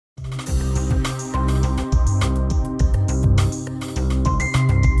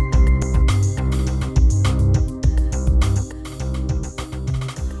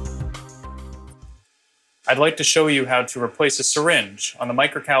I'd like to show you how to replace a syringe on the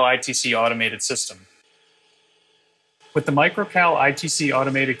MicroCal ITC Automated system. With the MicroCal ITC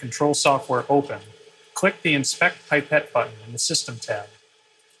Automated control software open, click the Inspect Pipette button in the System tab.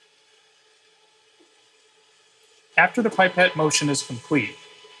 After the pipette motion is complete,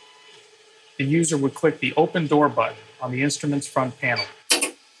 the user would click the Open Door button on the instrument's front panel.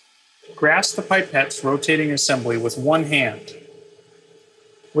 Grasp the pipette's rotating assembly with one hand.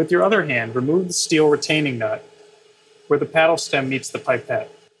 With your other hand, remove the steel retaining nut where the paddle stem meets the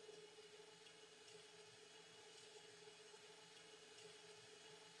pipette.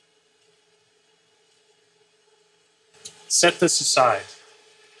 Set this aside.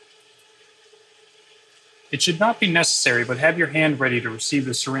 It should not be necessary, but have your hand ready to receive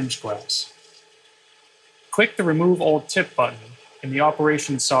the syringe glass. Click the Remove Old Tip button in the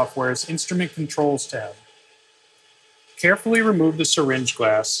Operations Software's Instrument Controls tab. Carefully remove the syringe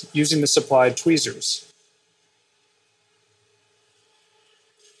glass using the supplied tweezers.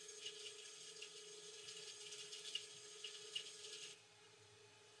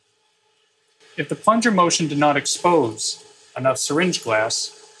 If the plunger motion did not expose enough syringe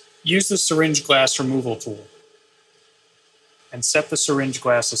glass, use the syringe glass removal tool and set the syringe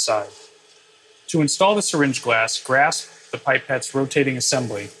glass aside. To install the syringe glass, grasp the pipette's rotating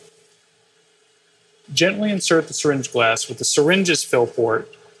assembly. Gently insert the syringe glass with the syringe's fill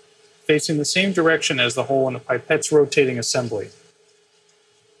port facing the same direction as the hole in the pipette's rotating assembly.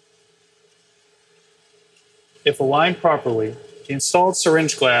 If aligned properly, the installed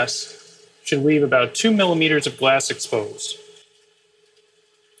syringe glass should leave about 2 millimeters of glass exposed.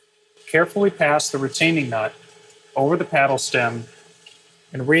 Carefully pass the retaining nut over the paddle stem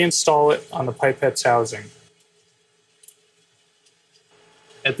and reinstall it on the pipette's housing.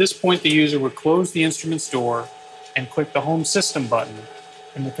 At this point, the user would close the instrument's door and click the Home System button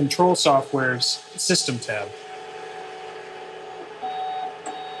in the Control Software's System tab.